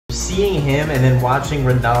Seeing him and then watching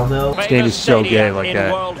Ronaldo. This game is so gay like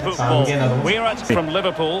that. We're at from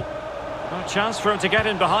Liverpool. A chance for him to get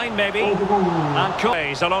in behind, maybe. And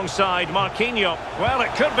plays alongside Marquinhos. Well,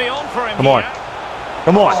 it could be on for him. Come on.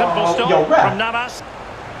 Come on. Simple stop from Navas.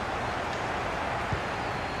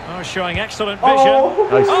 Oh, showing excellent vision.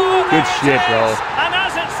 Nice. Good shit, bro. And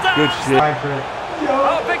as it stands, good shit.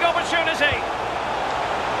 Oh, big opportunity.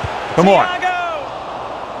 Come on. Thiago.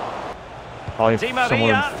 Someone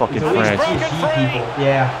in fucking France.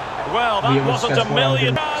 Yeah. Well, that wasn't a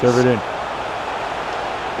million. Serve it in.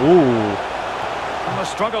 Ooh. And the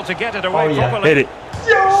struggle to get it away properly. Hit it.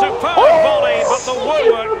 Superb volley, but the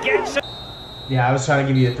woodwork gets it. Yeah, I was trying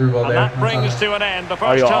to give you a through ball there. And that brings to an end the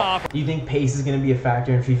first half. Do you think pace is going to be a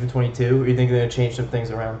factor in FIFA 22, or do you think they're going to change some things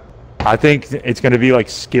around? I think it's going to be like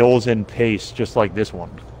skills and pace, just like this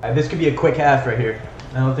one. This could be a quick half right here.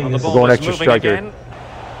 I don't think this is going extra striker. Again.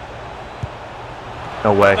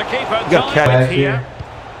 No way. The keeper you got dived here.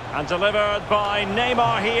 And delivered by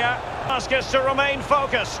Neymar here. Ask us to remain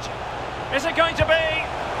focused. Is it going to be?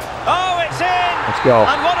 Oh, it's in! Let's go.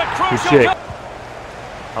 And what a crucial shit.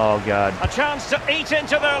 Oh, God. A chance to eat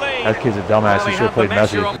into their lead. That kid's a dumbass. He should have played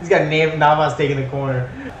Messi. He's got Navas taking the corner.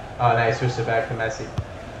 Oh, nice. Switched it back to Messi.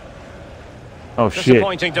 Oh, shit.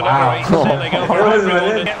 Disappointing delivery. Sailing over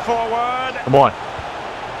everyone. Get forward. Come on.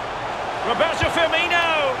 Roberto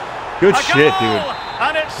Firmino. Good shit, dude.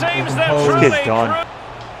 And it seems they're This truly kid's done.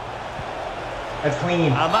 That's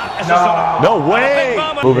clean. And that is no way.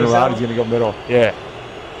 Moving around, he's going to go middle. Yeah.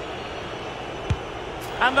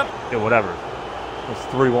 And the yeah, whatever. It's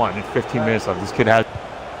 3-1 in 15 minutes left. This kid has.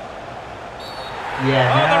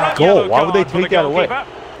 Yeah. Goal. Why would they take that away?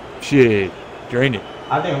 Shit. Drain it.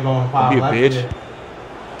 I think I'm going 5 left. Be a bitch.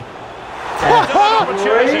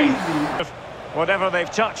 Crazy. Whatever they've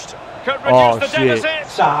touched could reduce the deficit.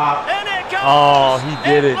 Stop. In it goes. Oh, he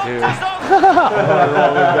did it,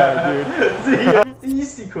 dude. You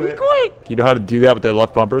see quick. You know how to do that with the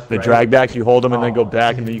left bumper? The drag backs, you hold them and then go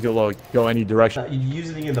back, and then you can go any direction.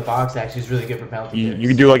 Using it in the box actually is really good for penalty. You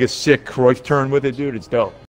can do like a sick Cruyff turn with it, dude. It's dope.